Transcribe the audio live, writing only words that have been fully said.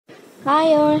Hi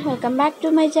all, welcome back to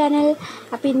my channel.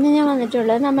 അപ്പോൾ ഇന്ന് ഞാൻ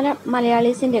വന്നിട്ടുള്ളത് നമ്മുടെ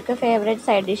മലയാളീസിൻ്റെയൊക്കെ ഫേവറേറ്റ്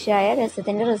സൈഡ് ഡിഷായ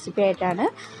രസത്തിൻ്റെ റെസിപ്പി ആയിട്ടാണ്.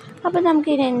 അപ്പോൾ നമുക്ക്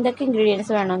ഇതിന് എന്തൊക്കെ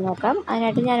ഇൻഗ്രീഡിയൻസ് വേണമെന്ന് നോക്കാം.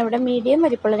 അതിനായിട്ട് ഞാനിവിടെ മീഡിയം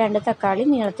വലിപ്പമുള്ള 2 തക്കാളി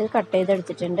നീളത്തിൽ കട്ട്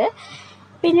ചെയ്തെടുത്തിട്ടുണ്ട്.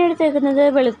 പിന്നെ എടുത്തേക്കുന്നത്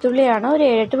വെളുത്തുള്ളിയാണ്. ഒരു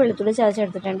 7-8 വെളുത്തുള്ളി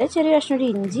ചതച്ചെടുത്തിട്ടുണ്ട്. ചെറിയ കഷ്ണം ഒരു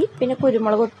ഇഞ്ചി, പിന്നെ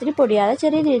കുരുമുളക് ഒത്തിരി പൊടിയാതെ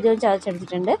ചെറിയ രീതിയിൽ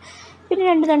ചതച്ചെടുത്തിട്ടുണ്ട്. പിന്നെ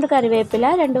 2 തണ്ട് കറിവേപ്പില,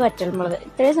 2 വറ്റൽമുളക്,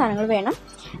 ഇത്രയും സാധനങ്ങൾ വേണം.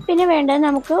 പിന്നെ വേണ്ടത്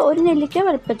നമുക്ക് ഒരു നെല്ലിക്ക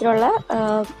വലുപ്പത്തിലുള്ള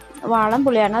വാളം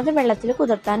പുളിയാണ്. അത് വെള്ളത്തിൽ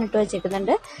കുതിർത്താനിട്ട്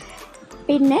വെച്ചേക്കുന്നുണ്ട്.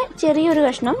 പിന്നെ ചെറിയൊരു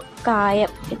കഷ്ണം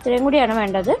കായം, ഇത്രയും കൂടിയാണ്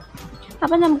വേണ്ടത്.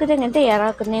 അപ്പം നമുക്കിത് എങ്ങനെ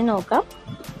തയ്യാറാക്കുന്നതെന്ന് നോക്കാം.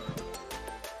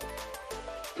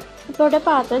 ഇപ്പോൾ ഇവിടെ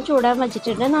പാത്രം ചൂടാൻ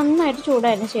വെച്ചിട്ടുണ്ട്. നന്നായിട്ട്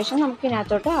ചൂടായതിനു ശേഷം നമുക്ക്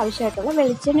ഇതിനകത്തോട്ട് ആവശ്യമായിട്ടുള്ള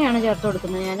വെളിച്ചെണ്ണയാണ് ചേർത്ത്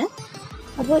കൊടുക്കുന്നത് ഞാൻ.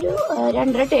 അപ്പോൾ ഒരു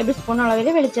 2.5 ടേബിൾ സ്പൂൺ അളവിൽ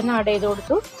വെളിച്ചെണ്ണ ആഡ് ചെയ്ത്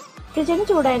കൊടുത്തു. വെളിച്ചെണ്ണ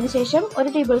ചൂടായതിനു ശേഷം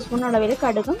 1 ടേബിൾ സ്പൂൺ അളവിൽ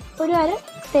കടുകും 1/2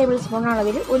 ടേബിൾ സ്പൂൺ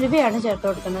അളവിൽ ഉലുവയാണ് ചേർത്ത്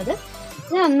കൊടുക്കുന്നത്.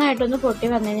 ഇത് നന്നായിട്ടൊന്ന് പൊട്ടി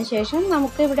വന്നതിന് ശേഷം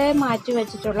നമുക്കിവിടെ മാറ്റി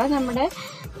വെച്ചിട്ടുള്ള നമ്മുടെ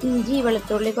ഇഞ്ചി,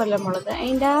 വെളുത്തുള്ളി, കൊല്ലമുളക്,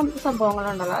 അതിൻ്റെ ആ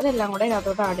സംഭവങ്ങളുണ്ടല്ലോ അതെല്ലാം കൂടെ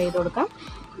ഇതിനകത്തോട്ട് ആഡ് ചെയ്ത് കൊടുക്കാം.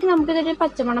 ഇനി നമുക്കിതൊരു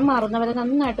പച്ചമണം മാറുന്നവരെ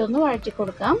നന്നായിട്ടൊന്ന് വഴറ്റി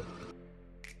കൊടുക്കാം.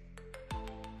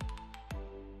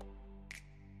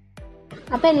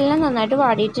 അപ്പോൾ എല്ലാം നന്നായിട്ട്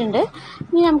വാടിയിട്ടുണ്ട്.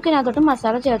 ഇനി നമുക്ക് ഇതിനകത്തോട്ട്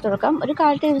മസാല ചേർത്ത് കൊടുക്കാം. ഒരു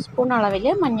 1/4 ടേബിൾ സ്പൂൺ അളവിൽ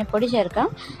മഞ്ഞൾപ്പൊടി ചേർക്കാം.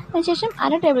 അതിനുശേഷം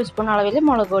 1/2 ടേബിൾ സ്പൂൺ അളവിൽ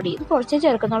മുളക് പൊടി. ഇത് കുറച്ചേ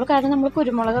ചേർക്കുന്നുള്ളൂ, കാരണം നമ്മൾ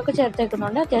കുരുമുളകൊക്കെ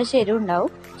ചേർത്തേക്കുന്നുണ്ട്, അത്യാവശ്യം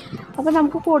എരിവുണ്ടാവും. അപ്പോൾ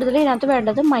നമുക്ക് കൂടുതൽ ഇതിനകത്ത്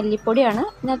വേണ്ടത് മല്ലിപ്പൊടിയാണ്.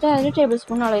 ഇതിനകത്ത് 1 ടേബിൾ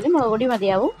സ്പൂൺ അളവിൽ മുളക് പൊടി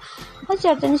മതിയാവും. അത്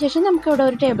ചേർത്തതിന് ശേഷം നമുക്കിവിടെ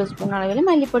 1 ടേബിൾ സ്പൂൺ അളവിൽ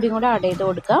മല്ലിപ്പൊടിയും കൂടെ ആഡ് ചെയ്ത്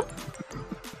കൊടുക്കാം.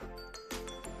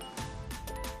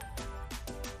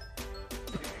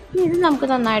 ഇത് നമുക്ക്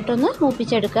നന്നായിട്ടൊന്ന്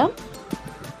മൂപ്പിച്ചെടുക്കാം.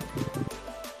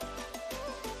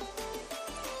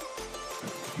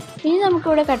 ഇനി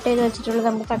നമുക്കിവിടെ കട്ട് ചെയ്ത് വെച്ചിട്ടുള്ള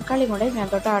നമ്മുടെ തക്കാളി കൂടെ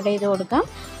ഇതിനകത്തോട്ട് ആഡ് ചെയ്ത് കൊടുക്കാം.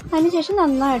 അതിനുശേഷം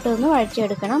നന്നായിട്ടൊന്ന്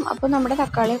വഴറ്റിയെടുക്കണം. അപ്പോൾ നമ്മുടെ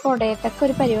തക്കാളിയൊക്കെ ഉടയത്തക്ക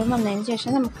ഒരു പരുവം വന്നതിന്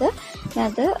ശേഷം നമുക്ക്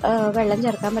ഇതിനകത്ത് വെള്ളം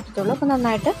ചേർക്കാൻ പറ്റത്തുള്ളൂ. അപ്പോൾ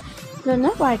നന്നായിട്ട്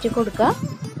ഇതൊന്ന് വഴറ്റി കൊടുക്കുക.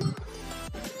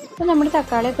 അപ്പോൾ നമ്മുടെ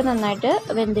തക്കാളിയൊക്കെ നന്നായിട്ട്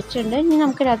വെന്തിട്ടുണ്ട്. ഇനി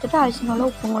നമുക്ക് ഇതിനകത്തോട്ട് ആവശ്യമുള്ള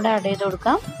ഉപ്പും കൂടെ ആഡ് ചെയ്ത്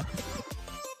കൊടുക്കാം.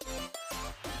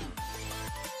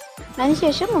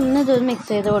 അതിനുശേഷം ഇതൊന്ന്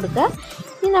മിക്സ് ചെയ്ത് കൊടുക്കുക.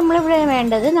 ഇനി നമ്മളിവിടെ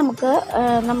വേണ്ടത്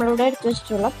നമ്മളിവിടെ എടുത്ത്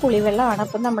വെച്ചിട്ടുള്ള പുളിവെള്ളമാണ്.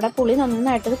 അപ്പം നമ്മുടെ പുളി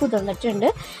നന്നായിട്ട് കുതിർന്നിട്ടുണ്ട്.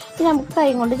 ഇനി നമുക്ക് കൈ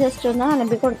കൊണ്ട് ജസ്റ്റ് ഒന്ന്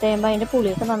അലമ്പി കൊടുത്തു കഴിയുമ്പോൾ അതിൻ്റെ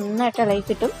പുളിയൊക്കെ നന്നായിട്ട് ഇളകി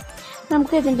കിട്ടും.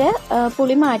 നമുക്ക് ഇതിൻ്റെ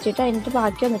പുളി മാറ്റിയിട്ട് അതിൻ്റെ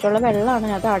ബാക്കി വന്നിട്ടുള്ള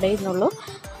വെള്ളമാണ് അത് ആഡ് ചെയ്യുന്നുള്ളൂ.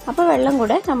 അപ്പോൾ വെള്ളം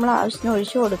കൂടെ നമ്മൾ ആവശ്യത്തിന്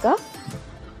ഒഴിച്ചു കൊടുക്കുക.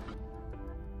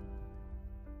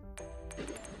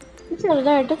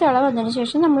 ചെറുതായിട്ട് തിള വന്നതിന്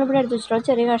ശേഷം നമ്മളിവിടെ എടുത്ത് വെച്ചിട്ടുള്ള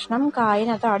ചെറിയ കഷ്ണം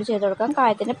കായതിനകത്ത് ആഡ് ചെയ്ത് കൊടുക്കാം.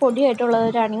 കായത്തിൻ്റെ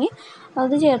പൊടിയായിട്ടുള്ളവരാണെങ്കിൽ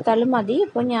അത് ചേർത്താലും മതി.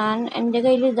 ഇപ്പോൾ എൻ്റെ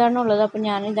കയ്യിൽ ഇതാണുള്ളത്, അപ്പോൾ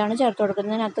ഞാൻ ഇതാണ് ചേർത്ത്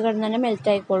കൊടുക്കുന്നത്. അതിനകത്ത് കിടന്ന് തന്നെ മെൽറ്റ്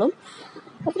ആയിക്കോളും.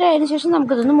 അത്ര ആയതിനു ശേഷം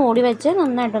നമുക്കിതൊന്ന് മൂടി വെച്ച്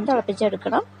നന്നായിട്ടൊന്ന്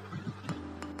തിളപ്പിച്ചെടുക്കണം.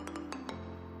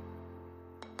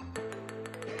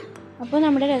 അപ്പോൾ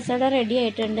നമ്മുടെ രസം റെഡി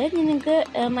ആയിട്ടുണ്ട്. ഇനി നിങ്ങൾക്ക്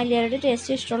മല്ലിയിലയുടെ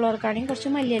ടേസ്റ്റ് ഇഷ്ടമുള്ളവർക്കാണെങ്കിൽ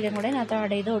കുറച്ച് മല്ലിയിലയും കൂടെ അതിനകത്ത്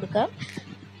ആഡ് ചെയ്ത് കൊടുക്കാം.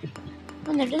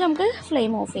 എന്നിട്ട് നമുക്ക്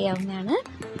ഫ്ലെയിം ഓഫ് ചെയ്യാവുന്നതാണ്.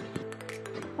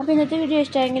 അപ്പോൾ ഇന്നത്തെ വീഡിയോ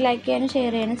ഇഷ്ടമായെങ്കിൽ ലൈക്ക് ചെയ്യാനും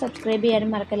ഷെയർ ചെയ്യാനും സബ്സ്ക്രൈബ് ചെയ്യാനും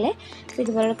മറക്കല്ലേ.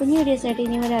 ഇതുപോലെ കുഞ്ഞു വീഡിയോസായിട്ട്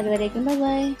ഇനി വരാതെ വരേക്കും.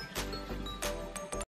 ബൈ.